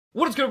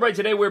What is good, everybody?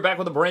 Today we're back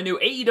with a brand new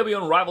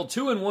AEW Unrivaled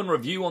 2-in-1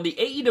 review on the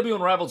AEW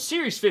Unrivaled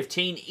Series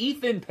 15,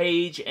 Ethan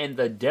Page and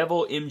the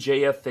Devil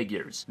MJF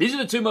figures. These are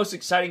the two most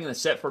exciting in the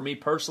set for me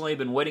personally. I've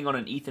been waiting on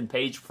an Ethan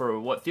Page for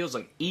what feels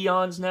like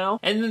eons now.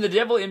 And then the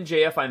Devil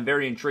MJF I'm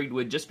very intrigued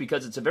with just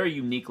because it's a very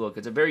unique look.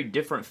 It's a very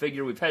different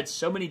figure. We've had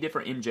so many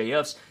different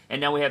MJFs, and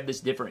now we have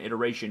this different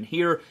iteration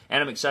here,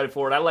 and I'm excited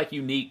for it. I like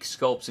unique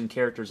sculpts and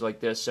characters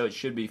like this, so it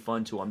should be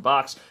fun to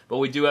unbox. But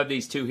we do have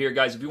these two here,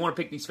 guys. If you want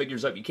to pick these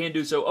figures up, you can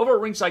do so over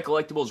at Ringside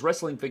Collectibles,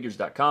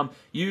 WrestlingFigures.com.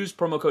 Use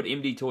promo code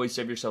MDTOYS,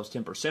 save yourselves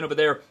 10% over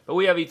there. But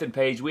we have Ethan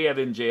Page, we have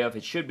MJF.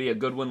 It should be a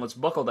good one. Let's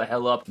buckle the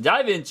hell up,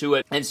 dive into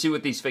it, and see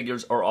what these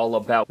figures are all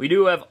about. We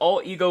do have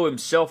All Ego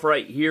himself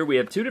right here. We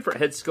have two different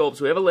head sculpts.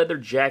 We have a leather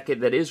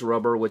jacket that is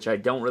rubber, which I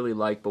don't really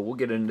like, but we'll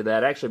get into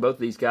that. Actually, both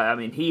of these guys, I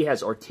mean, he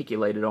has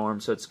articulated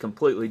arms, so it's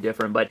completely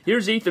different. But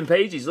here's Ethan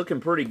Page. He's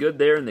looking pretty good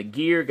there in the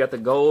gear. Got the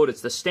gold.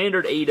 It's the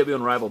standard AEW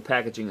Unrivaled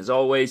packaging as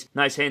always.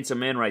 Nice, handsome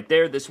man right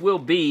there. This will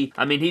be,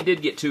 I mean, he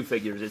did get two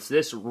figures. It's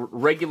this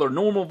regular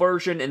normal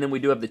version, and then we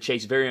do have the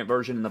Chase variant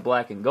version in the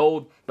black and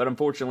gold, but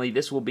unfortunately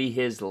this will be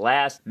his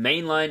last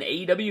mainline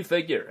AEW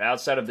figure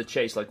outside of the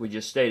Chase like we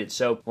just stated.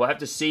 So we'll have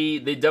to see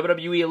the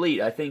WWE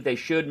Elite. I think they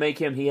should make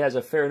him. He has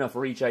a fair enough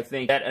reach. I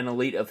think that an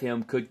Elite of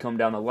him could come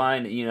down the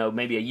line, you know,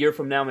 maybe a year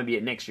from now, maybe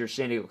at next year's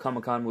San Diego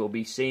Comic-Con we'll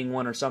be seeing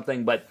one or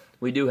something, but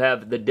we do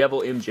have the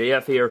Devil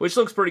MJF here, which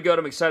looks pretty good.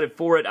 I'm excited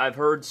for it. I've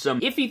heard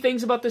some iffy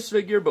things about this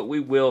figure, but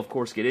we will, of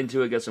course, get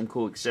into it. Got some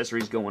cool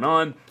accessories going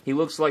on. He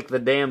looks like the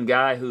damn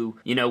guy who,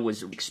 you know,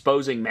 was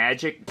exposing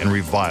magic and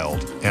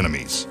reviled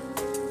enemies.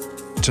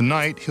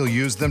 Tonight, he'll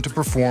use them to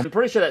perform. I'm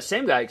pretty sure that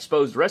same guy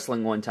exposed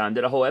wrestling one time,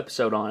 did a whole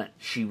episode on it.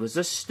 She was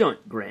a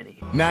stunt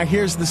granny. Now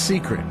here's the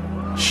secret.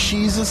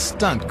 She's a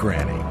stunt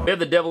granny. We have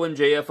the Devil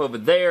MJF over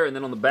there, and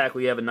then on the back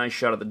we have a nice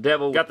shot of the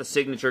Devil. Got the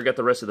signature, got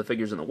the rest of the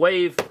figures in the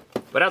wave.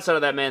 But outside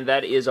of that, man,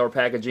 that is our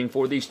packaging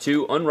for these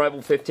two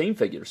Unrivaled 15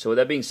 figures. So with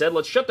that being said,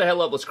 let's shut the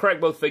hell up, let's crack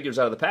both figures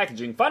out of the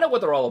packaging, find out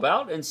what they're all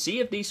about, and see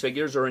if these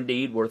figures are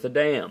indeed worth a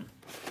damn.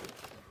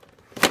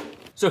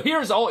 So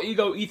here's All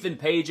Ego Ethan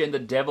Page and the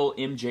Devil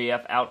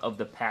MJF out of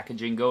the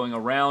packaging going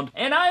around.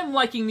 And I'm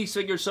liking these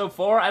figures so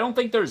far. I don't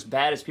think they're as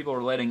bad as people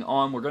are letting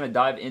on. We're going to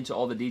dive into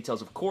all the details,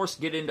 of course,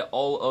 get into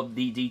all of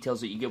the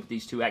details that you get with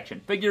these two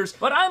action figures.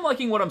 But I'm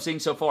liking what I'm seeing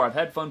so far. I've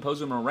had fun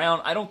posing them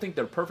around. I don't think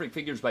they're perfect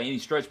figures by any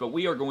stretch, but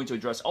we are going to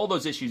address all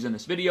those issues in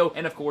this video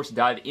and, of course,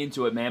 dive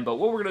into it, man. But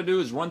what we're going to do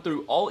is run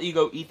through All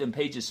Ego Ethan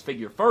Page's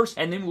figure first,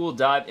 and then we'll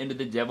dive into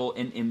the Devil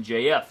and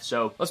MJF.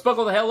 So let's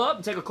buckle the hell up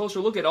and take a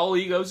closer look at All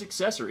Ego's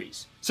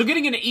accessories. So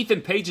getting into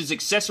Ethan Page's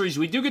accessories,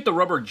 we do get the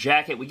rubber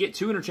jacket, we get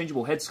two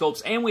interchangeable head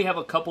sculpts, and we have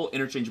a couple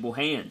interchangeable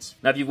hands.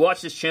 Now, if you've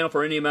watched this channel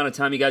for any amount of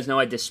time, you guys know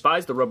I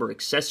despise the rubber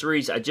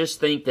accessories. I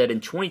just think that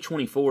in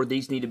 2024,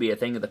 these need to be a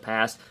thing of the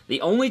past. The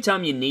only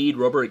time you need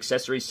rubber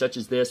accessories such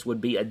as this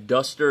would be a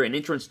duster, an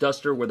entrance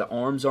duster where the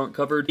arms aren't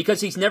covered,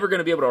 because he's never going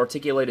to be able to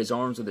articulate his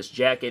arms with this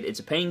jacket. It's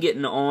a pain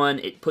getting on,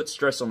 it puts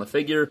stress on the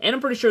figure, and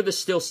I'm pretty sure this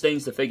still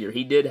stains the figure.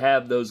 He did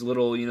have those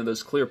little, you know,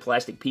 those clear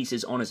plastic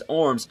pieces on his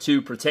arms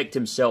to protect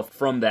himself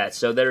from that,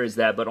 so there is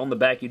that. But on the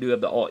back, you do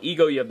have the All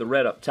Ego, you have the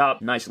red up top,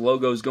 nice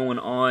logos going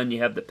on, you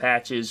have the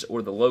patches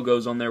or the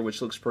logos on there,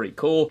 which looks pretty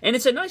cool, and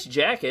it's a nice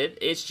jacket.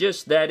 It's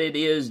just that it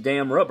is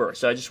damn rubber,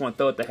 so I just want to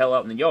throw it the hell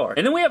out in the yard.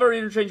 And then we have our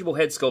interchangeable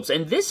head sculpts,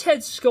 and this head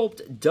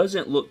sculpt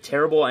doesn't look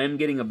terrible. I am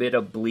getting a bit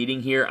of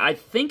bleeding here. I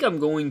think I'm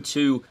probably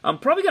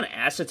going to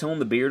acetone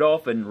the beard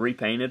off and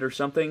repaint it or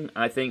something.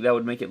 I think that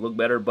would make it look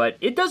better, but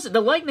it does,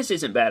 the likeness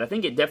isn't bad. I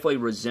think it definitely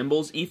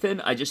resembles Ethan.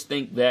 I just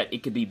think that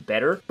it could be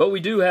better, but we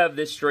do have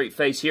this straight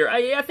face here.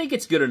 I think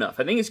it's good enough.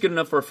 I think it's good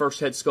enough for a first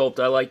head sculpt.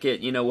 I like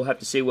it. You know, we'll have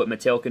to see what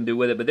Mattel can do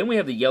with it. But then we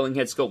have the yelling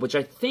head sculpt, which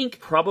I think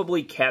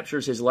probably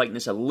captures his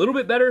likeness a little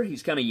bit better.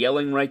 He's kind of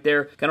yelling right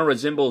there. Kind of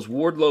resembles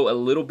Wardlow a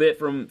little bit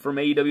from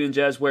AEW and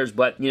Jazwares.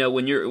 But, you know,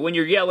 when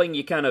you're yelling,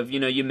 you kind of, you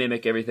know, you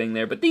mimic everything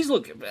there. But these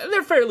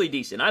they're fairly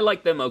decent. I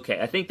like them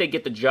okay. I think they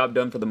get the job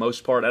done for the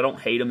most part. I don't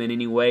hate them in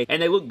any way.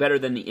 And they look better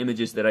than the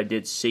images that I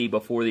did see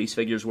before these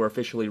figures were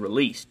officially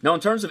released. Now, in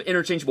terms of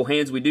interchangeable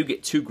hands, we do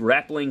get two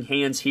grappling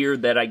hands here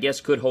that I guess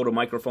could hold a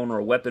microphone or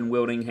a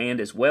weapon-wielding hand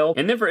as well.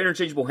 And then for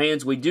interchangeable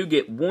hands, we do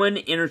get one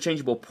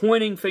interchangeable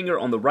pointing finger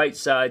on the right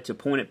side to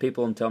point at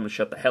people and tell them to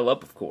shut the hell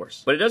up, of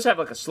course. But it does have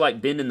like a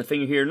slight bend in the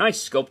finger here.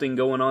 Nice sculpting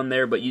going on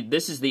there, but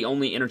this is the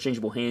only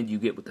interchangeable hand you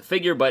get with the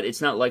figure, but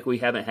it's not like we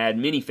haven't had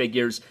many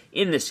figures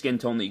in this skin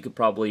tone that you could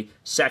probably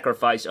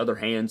sacrifice other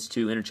hands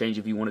to interchange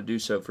if you want to do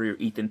so for your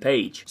Ethan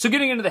Page. So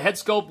getting into the head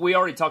sculpt, we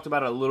already talked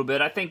about it a little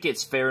bit. I think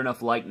it's fair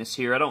enough likeness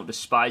here. I don't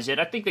despise it.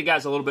 I think the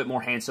guy's a little bit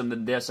more handsome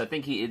than this. I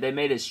think they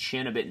made his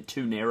chin a bit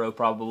too narrow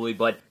probably,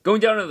 but going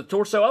down to the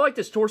torso, I like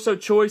this torso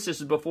choice. This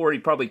is before he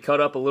probably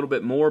cut up a little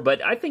bit more,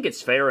 but I think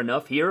it's fair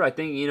enough here. I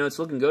think, you know, it's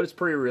looking good. It's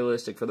pretty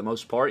realistic for the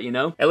most part, you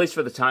know, at least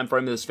for the time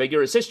frame of this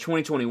figure. It says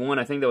 2021.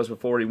 I think that was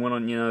before he went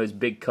on, you know, his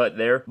big cut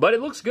there, but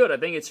it looks good. I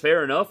think it's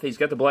fair enough. He's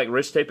got the black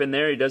wrist tape in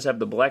there. He does have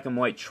the black and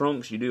white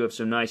trunks. You do have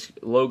some nice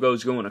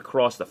logos going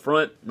across the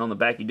front, and on the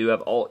back you do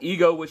have all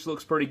ego, which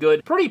looks pretty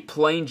good. Pretty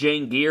plain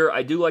Jane gear.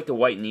 I do like the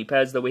white knee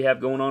pads that we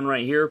have going on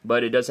right here,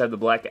 but it does have the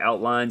black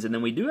outlines, and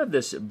then we do have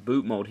this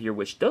boot mold here,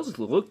 which does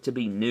look to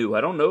be new.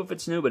 I don't know if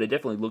it's new, but it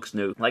definitely looks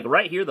new. Like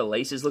right here, the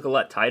laces look a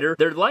lot tighter.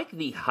 They're like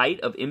the height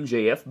of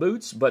MJF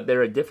boots, but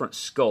they're a different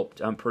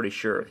sculpt, I'm pretty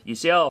sure. You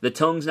see how the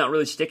tongue's not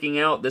really sticking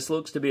out? This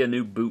looks to be a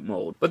new boot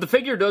mold. But the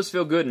figure does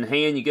feel good in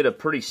hand. You get a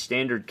pretty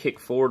standard kick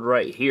forward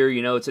right here.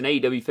 You know, it's an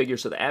AEW figure,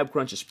 so the ab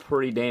crunch is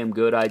pretty damn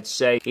good, I'd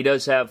say. He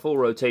does have full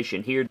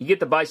rotation here. You get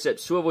the bicep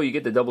swivel, you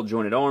get the double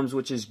jointed arms,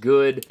 which is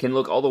good. Can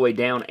look all the way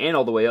down and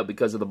all the way up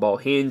because of the ball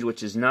hinge,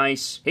 which is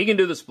nice. He can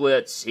do the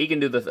splits. He can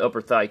do the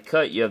upper thigh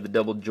cut. You have the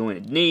double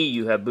jointed knee.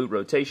 You have boot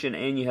rotation,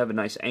 and you have a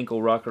nice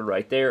ankle rocker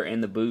right there,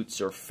 and the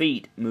boots or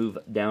feet move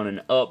down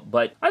and up.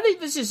 But I think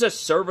this is a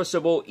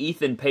serviceable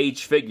Ethan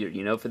Page figure,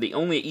 you know, for the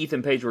only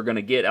Ethan Page we're going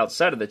to get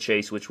outside of the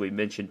Chase, which we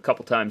mentioned a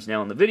couple times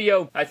now in the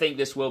video. I think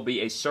this will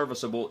be a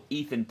serviceable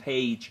Ethan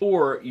Page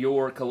for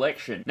your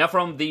collection. Now,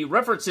 from the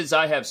references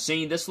I have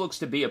seen, this looks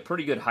to be a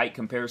pretty good height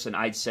comparison,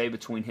 I'd say,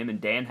 between him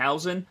and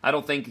Danhausen. I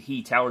don't think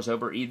he towers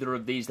over either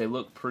of these. They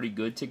look pretty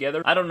good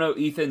together. I don't know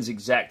Ethan's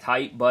exact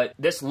height, but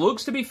this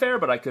looks to be fair,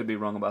 but I could be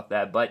wrong about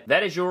that. But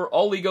that is your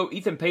all-ego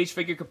Ethan Page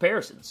figure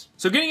comparisons.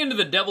 So getting into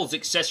the Devil's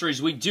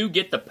accessories, we do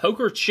get the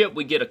poker chip,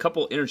 we get a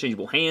couple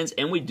interchangeable hands,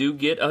 and we do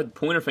get a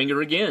pointer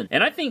finger again.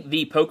 And I think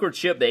the poker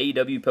chip, the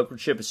AEW poker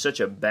chip, is such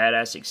a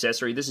badass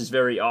accessory. This is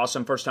very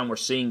awesome. First time we're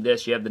seeing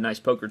this, you have the nice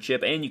poker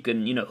chip, and you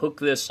can, you know, hook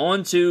this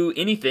onto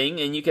anything,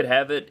 and you could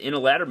have it in a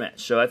ladder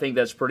match. So I think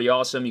that's pretty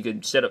awesome. You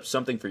could set up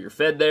something for your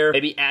Fed there,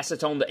 maybe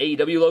acetone the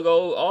AEW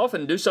logo off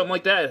and do something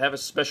like that. Have a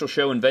special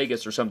show in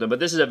Vegas or something. But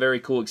this is a very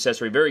cool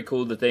accessory. Very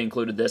cool that they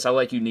included this. I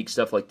like unique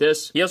stuff like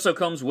this. He also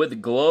comes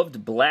with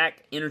gloved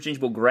black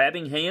interchangeable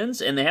grabbing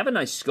hands, and they have a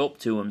nice sculpt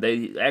to them.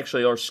 They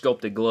actually are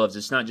sculpted gloves.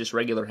 It's not just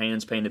regular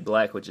hands painted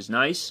black, which is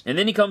nice. And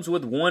then he comes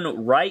with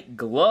one right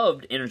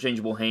gloved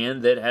interchangeable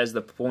hand that has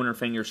the pointer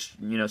finger,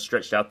 you know,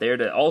 stretched out there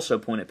to also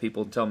point at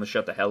people and tell them to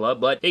shut the hell up.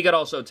 But he could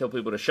also tell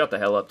people to shut the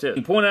hell up too. He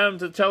can point at them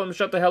to tell them to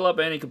shut the hell up,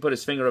 and he can put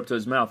his finger up to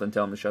his mouth and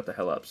tell them to shut the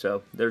hell up.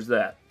 So there's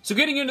that. So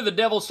getting into the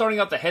Devil, starting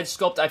out the head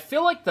sculpt, I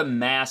feel like the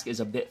mask is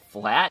a bit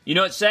flat. You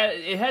know,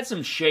 it had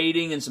some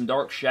shading and some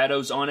dark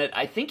shadows on it.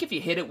 I think if you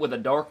hit it with a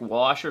dark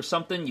wash or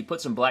something, you put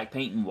some black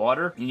paint and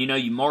water, and you know,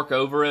 you mark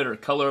over it or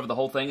color over the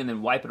whole thing and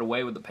then wipe it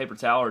away with a paper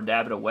towel or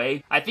dab it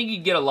away. I think you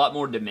get a lot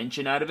more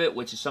dimension out of it,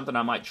 which is something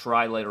I might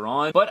try later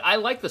on. But I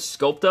like the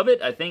sculpt of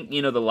it. I think,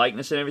 you know, the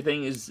likeness and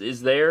everything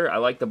is there. I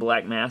like the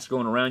black mask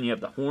going around. You have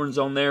the horns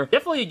on there.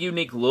 Definitely a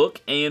unique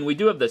look, and we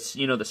do have this,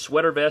 you know, the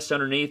sweater vest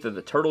underneath or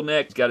the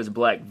turtleneck. He's got his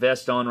black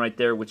vest on right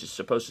there, which is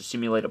supposed to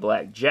simulate a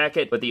black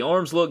jacket, but the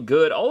arms look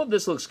good. All of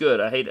this looks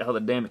good. I hate how the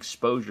damn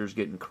exposure is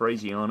getting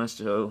crazy on us,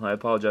 so I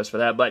apologize for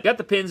that. But got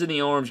the pins in the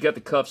arms, you got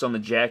the cuffs on the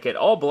jacket,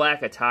 all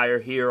black attire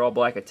here, all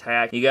black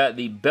attack. You got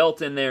the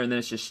belt in there, and then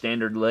it's just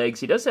standard legs.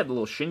 He does have the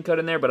little shin cut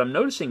in there, but I'm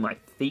noticing my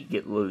feet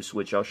get loose,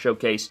 which I'll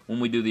showcase when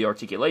we do the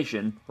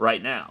articulation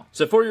right now.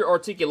 So for your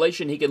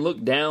articulation, he can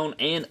look down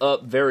and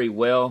up very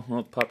well.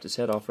 Oh, popped his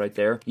head off right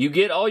there. You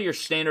get all your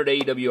standard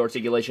AEW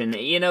articulation.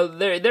 You know,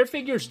 their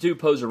figures do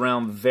pose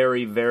around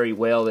very, very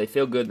well. They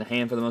feel good in the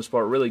hand for the most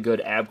part. Really good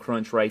ab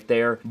crunch right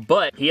there.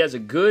 But he has a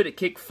good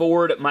kick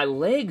forward. My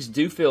legs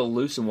do feel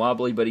loose and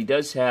wobbly, but he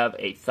does have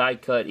a thigh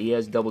cut. He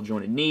has double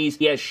jointed knees.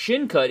 He has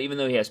shin cut, even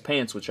though he has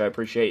pants, which I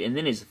appreciate. And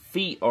then his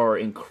feet are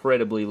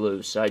incredibly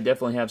loose. I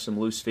definitely have some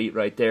loose feet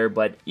right there,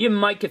 but you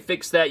might could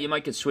fix that. You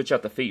might could switch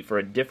out the feet for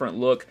a different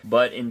look.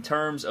 But in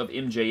terms of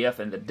MJF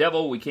and the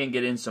Devil, we can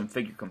get in some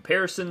figure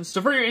comparisons.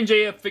 So for your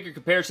MJF figure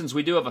comparisons,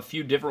 we do have a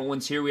few different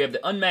ones here. We have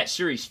the Unmatched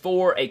Series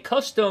 4, a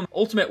custom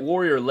Ultimate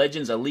Warrior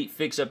Legends Elite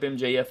Fix-Up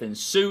MJF in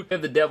suit. You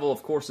have the Devil,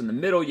 of course, in the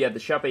middle. You have the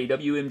Shop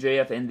AEW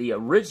MJF and the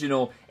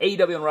original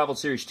AEW Unrivaled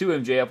Series 2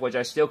 MJF, which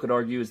I still could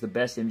argue is the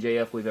best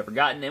MJF we've ever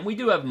gotten. And we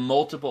do have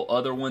multiple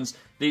other ones.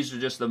 These are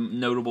just the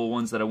notable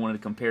ones that I wanted to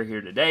compare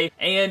here today.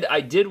 And I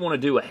did want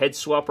to do a head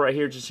swap right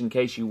here, just in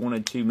case you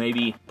wanted to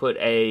maybe put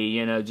a,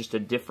 you know, just a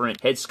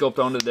different head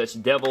sculpt onto this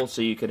Devil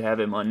so you could have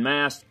him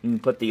unmasked. You can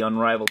put the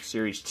Unrivaled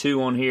Series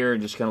 2 on here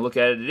and just kind of look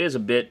at it. It is a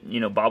bit, you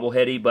know,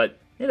 bobbleheady, but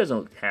it doesn't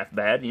look half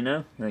bad, you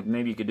know? Like,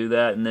 maybe you could do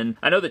that. And then,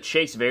 I know the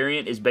Chase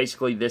variant is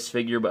basically this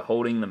figure, but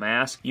holding the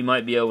mask. You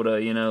might be able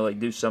to, you know, like,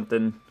 do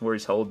something where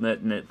he's holding it,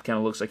 and it kind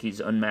of looks like he's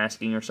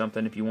unmasking or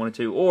something if you wanted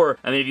to. Or,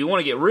 I mean, if you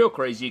want to get real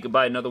crazy, you could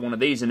buy another one of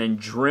these and then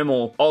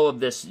Dremel all of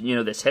this, you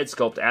know, this head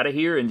sculpt out of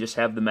here and just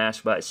have the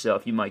mask by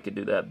itself. You might could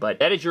do that. But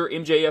that is your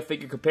MJF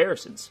figure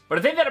comparisons. But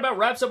I think that about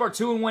wraps up our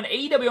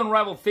 2-in-1 AEW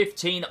Unrivaled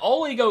 15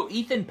 All-Ego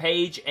Ethan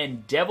Page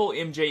and Devil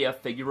MJF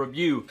figure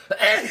review.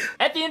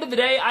 At the end of the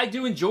day, I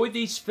do enjoy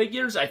these these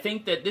figures, I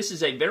think that this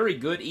is a very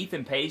good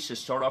Ethan Page to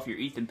start off your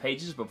Ethan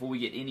Pages before we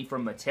get any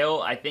from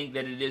Mattel. I think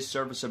that it is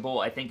serviceable.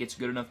 I think it's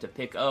good enough to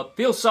pick up.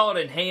 Feels solid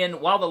in hand.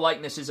 While the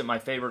likeness isn't my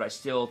favorite, I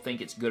still think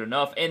it's good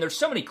enough. And there's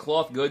so many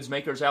cloth goods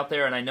makers out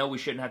there, and I know we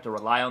shouldn't have to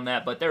rely on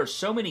that, but there are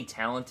so many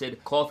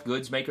talented cloth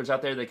goods makers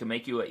out there that can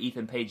make you an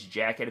Ethan Page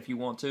jacket if you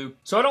want to.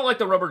 So I don't like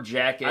the rubber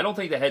jacket. I don't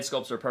think the head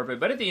sculpts are perfect,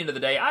 but at the end of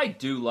the day, I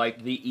do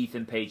like the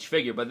Ethan Page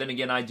figure. But then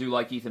again, I do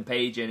like Ethan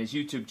Page and his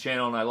YouTube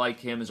channel, and I like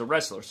him as a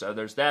wrestler, so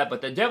there's that.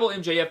 But the Devil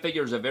MJF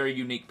figure is a very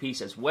unique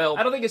piece as well.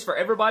 I don't think it's for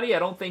everybody. I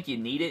don't think you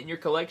need it in your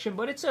collection,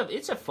 but it's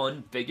a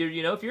fun figure.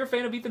 You know, if you're a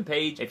fan of Ethan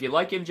Page, if you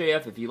like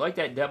MJF, if you like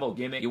that Devil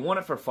gimmick, you want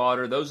it for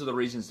fodder, those are the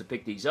reasons to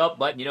pick these up.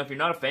 But, you know, if you're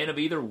not a fan of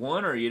either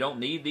one or you don't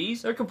need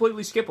these, they're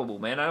completely skippable,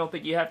 man. I don't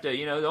think you have to,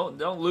 you know,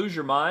 don't lose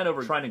your mind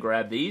over trying to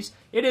grab these.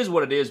 It is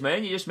what it is,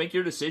 man. You just make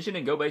your decision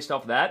and go based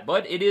off that.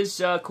 But it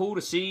is cool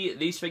to see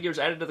these figures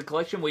added to the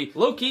collection. We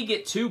low-key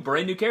get two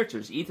brand new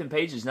characters. Ethan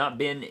Page has not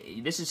been,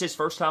 this is his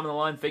first time in the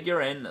line figure,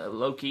 and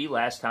low-key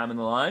last time in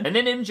the line. And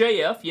then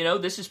MJF, you know,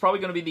 this is probably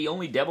going to be the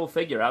only Devil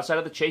figure outside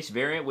of the Chase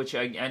variant, which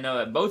I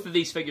know both of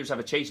these figures have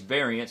a Chase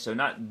variant, so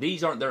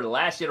these aren't their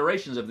last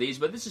iterations of these,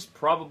 but this is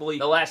probably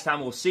the last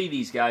time we'll see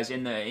these guys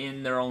in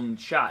their own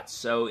shots,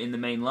 so in the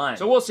main line.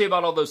 So we'll see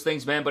about all those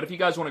things, man, but if you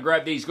guys want to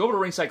grab these, go over to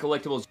Ringside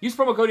Collectibles, use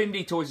promo code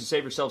MDTOYS to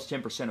save yourselves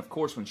 10%, of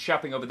course, when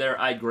shopping over there.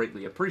 I'd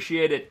greatly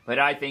appreciate it, but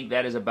I think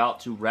that is about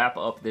to wrap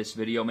up this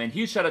video, man.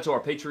 Huge shout out to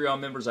our Patreon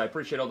members. I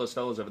appreciate all those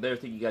fellows over there.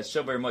 Thank you guys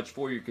so very much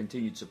for your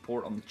continued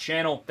support on the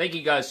channel. Thank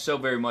you guys so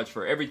very much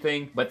for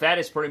everything, but that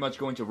is pretty much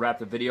going to wrap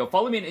the video.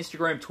 Follow me on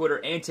Instagram, Twitter,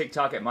 and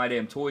TikTok at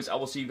MyDamnToys. I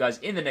will see you guys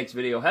in the next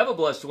video. Have a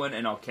blessed one,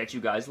 and I'll catch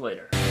you guys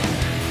later.